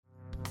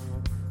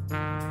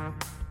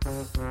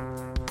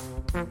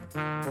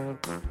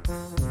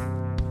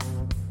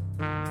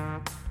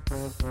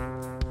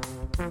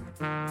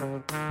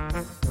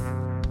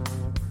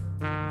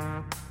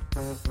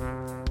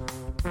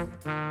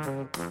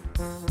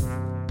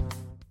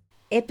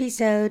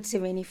Episode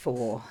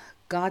 74,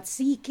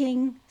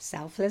 God-Seeking,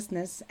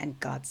 Selflessness, and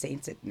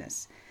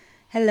God-Centeredness.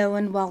 Hello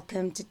and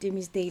welcome to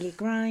Dumi's Daily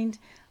Grind.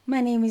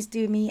 My name is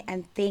Dumi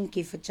and thank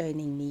you for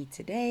joining me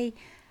today.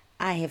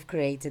 I have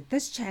created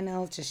this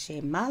channel to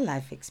share my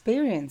life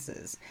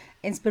experiences,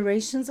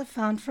 inspirations I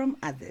found from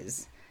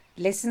others,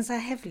 lessons I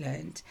have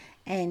learned,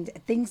 and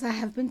things I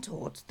have been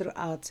taught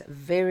throughout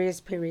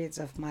various periods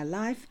of my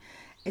life,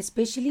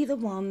 especially the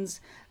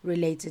ones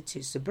related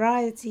to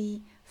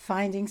sobriety,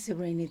 finding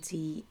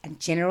serenity, and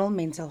general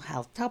mental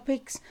health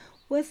topics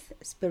with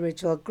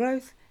spiritual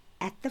growth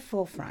at the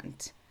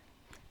forefront.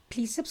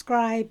 Please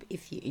subscribe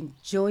if you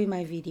enjoy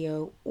my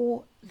video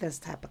or this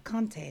type of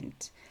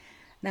content.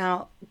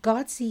 Now,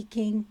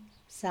 God-seeking,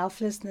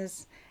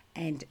 selflessness,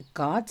 and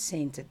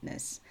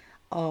God-centeredness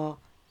are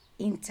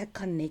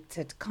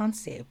interconnected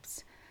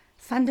concepts,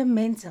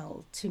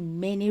 fundamental to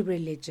many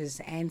religious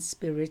and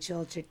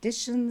spiritual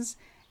traditions.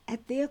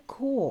 At their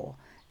core,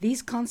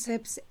 these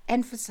concepts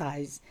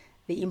emphasize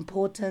the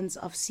importance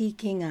of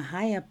seeking a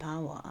higher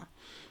power,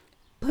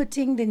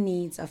 putting the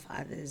needs of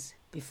others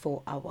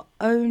before our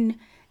own,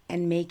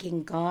 and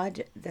making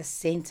God the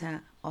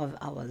center of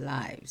our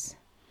lives.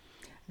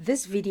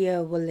 This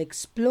video will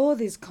explore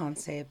these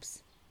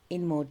concepts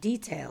in more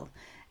detail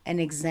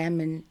and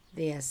examine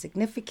their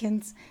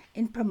significance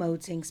in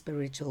promoting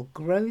spiritual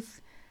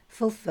growth,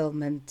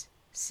 fulfillment,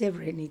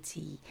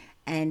 serenity,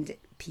 and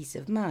peace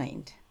of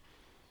mind.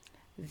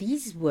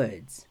 These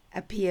words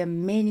appear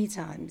many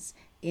times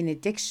in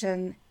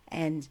addiction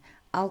and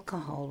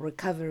alcohol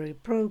recovery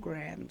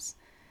programs.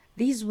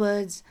 These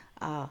words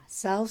are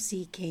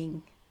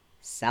self-seeking,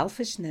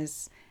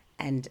 selfishness,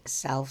 and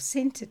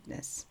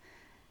self-centeredness.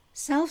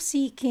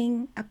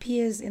 Self-seeking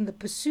appears in the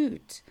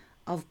pursuit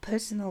of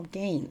personal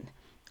gain,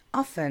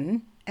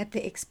 often at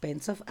the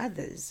expense of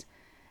others.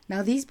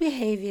 Now, these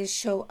behaviors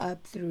show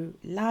up through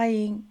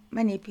lying,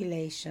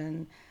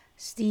 manipulation,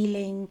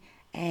 stealing,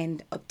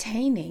 and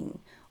obtaining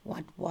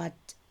what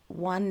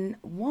one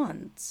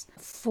wants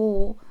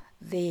for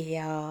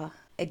their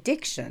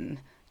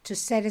addiction to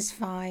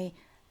satisfy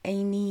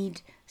a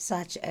need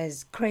such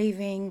as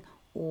craving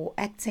or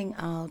acting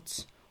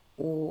out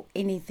or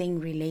anything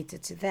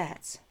related to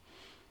that.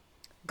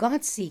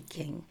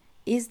 God-seeking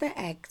is the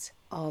act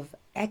of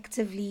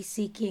actively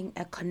seeking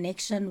a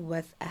connection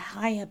with a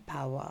higher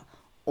power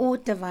or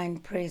divine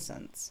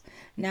presence.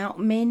 Now,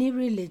 many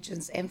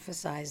religions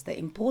emphasize the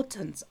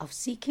importance of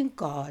seeking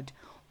God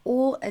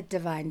or a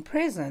divine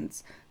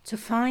presence to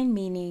find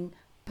meaning,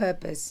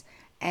 purpose,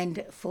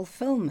 and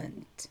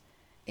fulfillment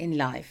in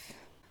life.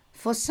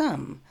 For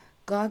some,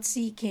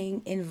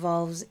 God-seeking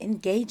involves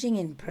engaging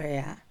in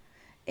prayer,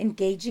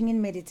 engaging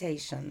in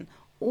meditation,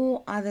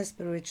 or other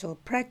spiritual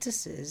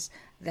practices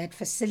that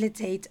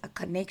facilitate a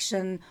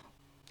connection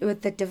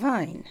with the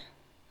divine.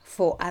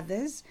 For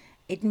others,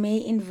 it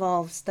may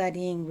involve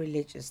studying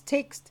religious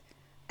texts,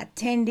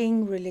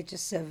 attending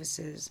religious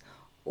services,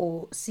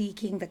 or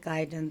seeking the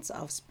guidance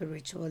of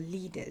spiritual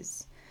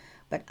leaders.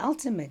 But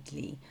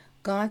ultimately,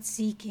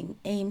 God-seeking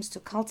aims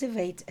to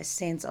cultivate a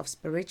sense of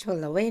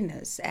spiritual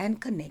awareness and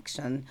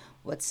connection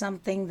with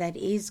something that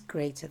is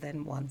greater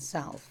than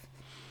oneself.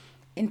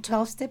 In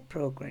 12-step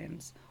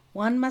programs,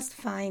 one must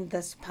find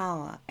this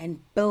power and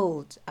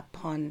build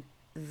upon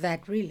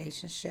that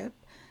relationship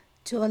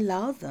to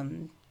allow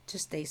them to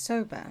stay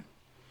sober.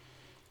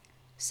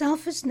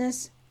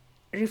 Selfishness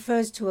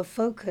refers to a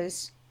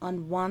focus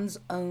on one's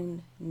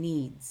own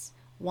needs,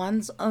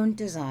 one's own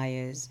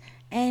desires,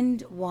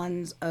 and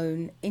one's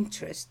own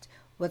interest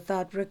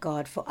without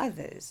regard for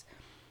others.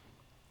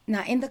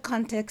 Now, in the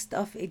context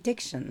of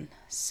addiction,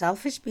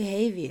 selfish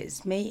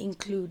behaviors may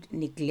include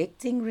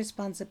neglecting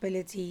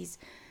responsibilities,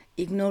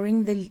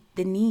 ignoring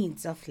the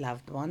needs of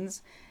loved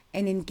ones,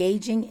 and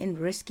engaging in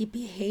risky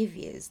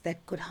behaviors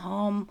that could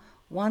harm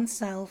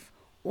oneself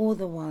or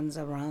the ones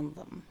around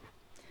them.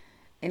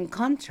 In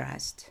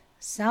contrast,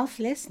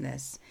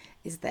 selflessness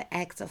is the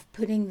act of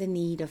putting the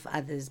need of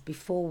others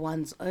before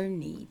one's own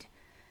need.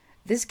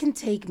 This can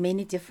take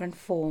many different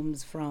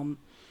forms, from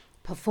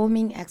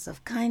performing acts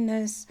of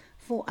kindness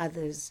for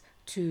others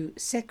to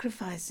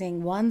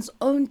sacrificing one's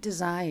own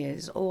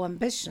desires or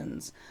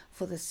ambitions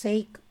for the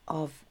sake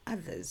of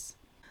others.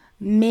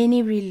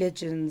 Many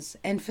religions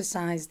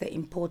emphasize the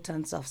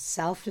importance of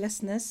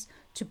selflessness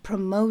to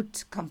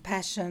promote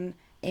compassion,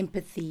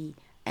 empathy,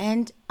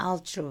 and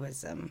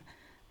altruism.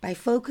 By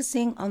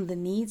focusing on the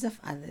needs of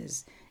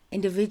others,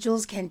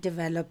 individuals can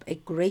develop a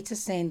greater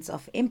sense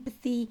of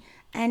empathy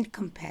and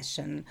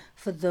compassion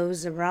for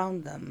those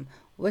around them,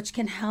 which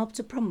can help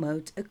to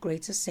promote a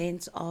greater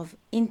sense of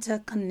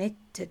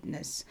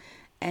interconnectedness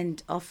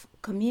and of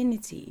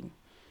community.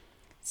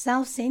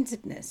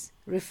 Self-centeredness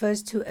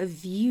refers to a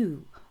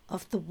view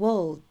of the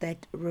world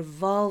that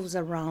revolves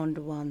around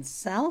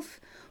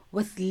oneself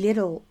with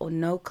little or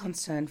no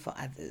concern for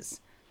others.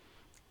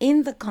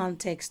 In the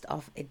context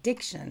of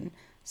addiction,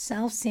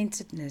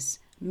 self-centeredness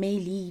may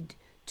lead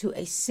to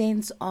a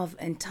sense of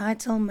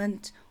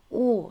entitlement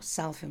or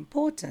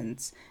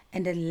self-importance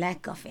and a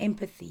lack of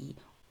empathy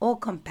or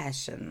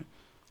compassion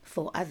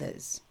for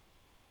others.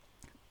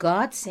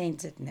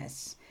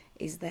 God-centeredness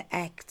is the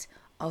act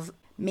of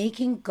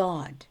making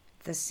God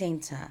the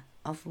center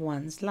of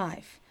one's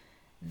life.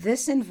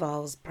 This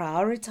involves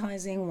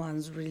prioritizing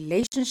one's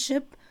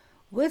relationship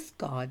with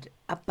God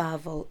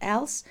above all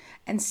else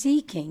and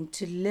seeking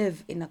to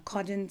live in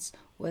accordance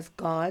with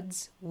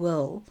God's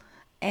will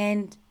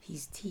and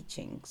His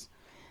teachings.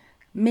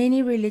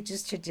 Many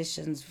religious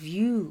traditions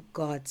view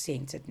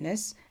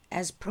God-centeredness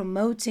as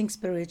promoting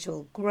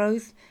spiritual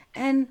growth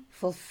and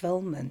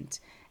fulfillment,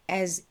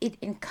 as it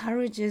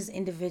encourages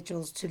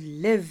individuals to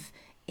live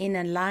in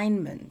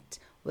alignment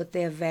with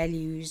their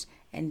values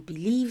and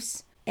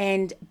beliefs,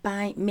 and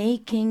by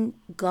making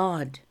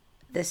God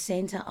the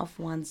center of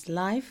one's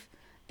life,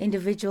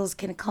 individuals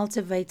can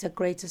cultivate a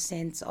greater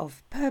sense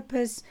of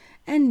purpose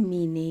and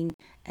meaning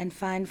and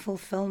find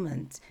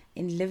fulfillment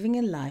in living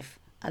a life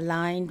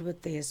aligned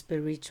with their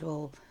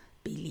spiritual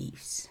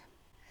beliefs.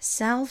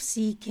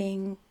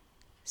 Self-seeking,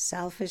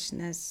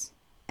 selfishness,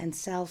 and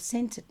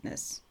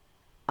self-centeredness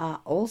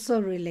are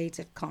also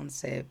related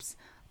concepts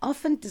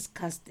often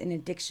discussed in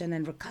addiction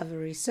and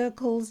recovery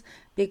circles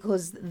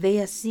because they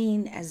are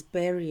seen as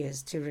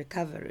barriers to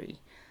recovery.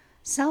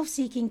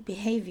 Self-seeking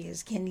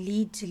behaviors can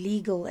lead to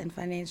legal and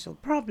financial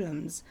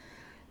problems,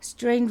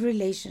 strained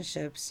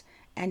relationships,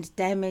 and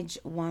damage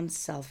one's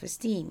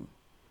self-esteem.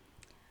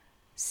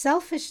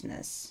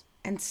 Selfishness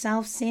and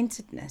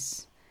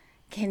self-centeredness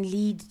can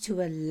lead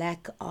to a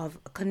lack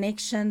of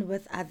connection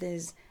with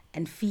others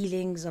and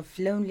feelings of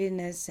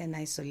loneliness and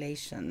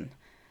isolation.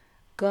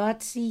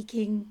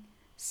 God-seeking,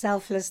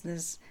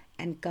 selflessness,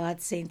 and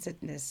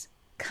God-centeredness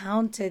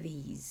counter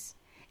these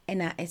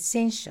and are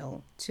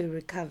essential to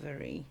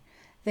recovery.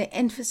 They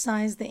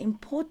emphasize the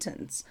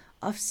importance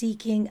of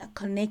seeking a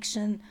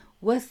connection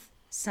with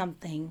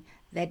something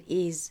that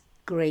is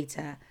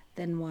greater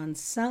than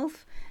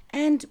oneself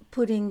and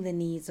putting the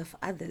needs of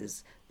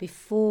others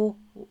before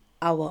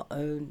our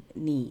own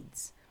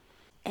needs,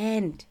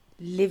 and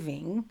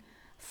living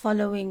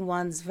following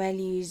one's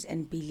values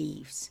and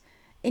beliefs.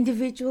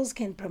 Individuals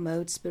can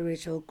promote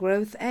spiritual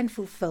growth and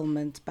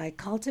fulfillment by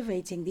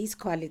cultivating these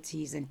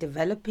qualities and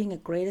developing a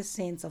greater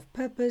sense of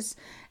purpose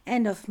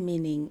and of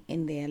meaning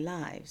in their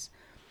lives.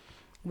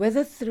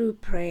 Whether through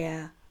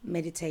prayer,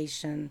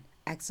 meditation,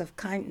 acts of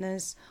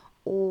kindness,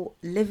 or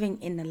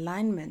living in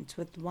alignment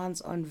with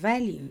one's own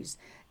values,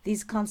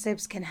 these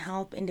concepts can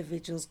help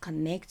individuals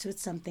connect with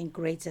something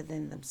greater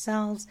than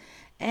themselves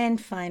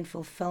and find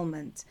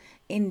fulfillment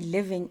in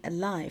living a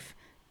life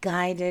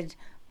guided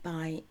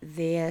by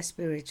their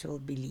spiritual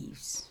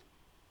beliefs.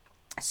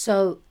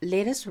 So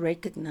let us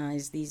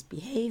recognize these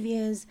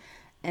behaviors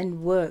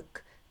and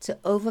work to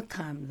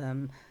overcome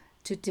them,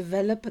 to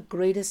develop a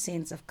greater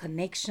sense of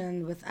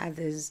connection with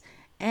others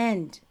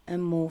and a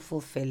more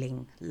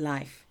fulfilling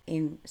life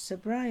in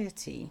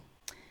sobriety.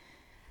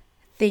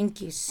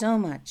 Thank you so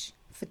much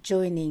for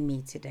joining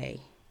me today.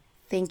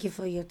 Thank you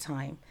for your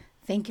time.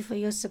 Thank you for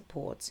your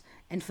support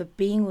and for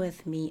being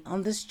with me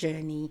on this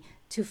journey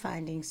to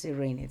finding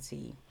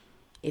serenity.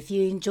 If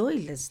you enjoy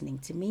listening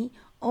to me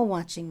or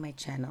watching my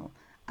channel,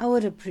 I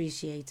would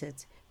appreciate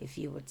it if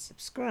you would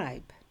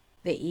subscribe.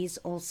 There is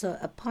also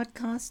a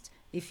podcast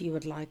if you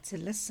would like to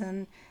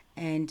listen,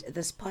 and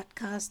this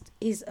podcast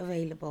is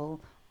available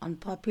on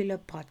popular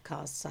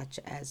podcasts such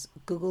as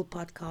Google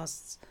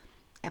Podcasts,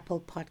 Apple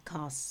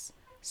Podcasts,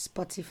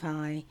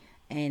 Spotify,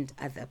 and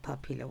other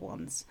popular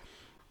ones.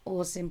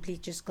 Or simply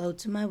just go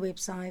to my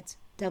website,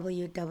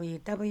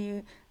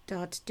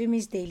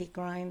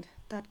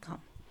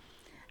 www.dumisdailygrind.com.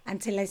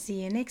 Until I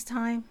see you next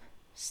time,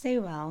 stay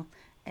well,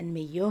 and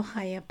may your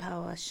higher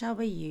power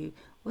shower you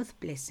with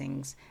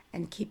blessings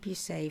and keep you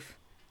safe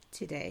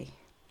today.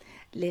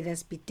 Let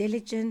us be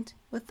diligent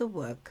with the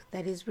work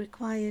that is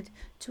required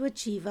to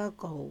achieve our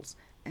goals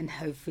and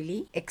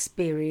hopefully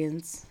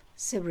experience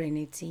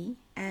serenity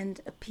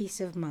and a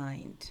peace of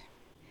mind.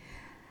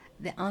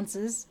 The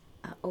answers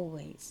are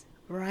always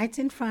right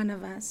in front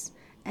of us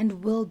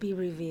and will be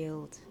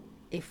revealed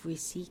if we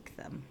seek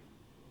them.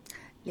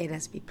 Let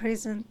us be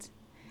present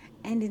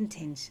and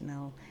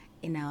intentional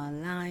in our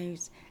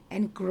lives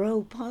and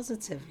grow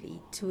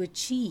positively to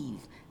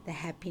achieve the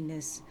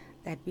happiness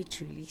that we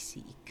truly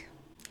seek.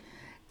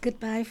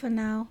 Goodbye for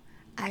now.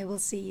 I will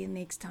see you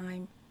next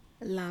time.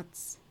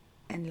 Lots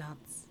and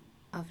lots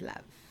of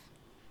love.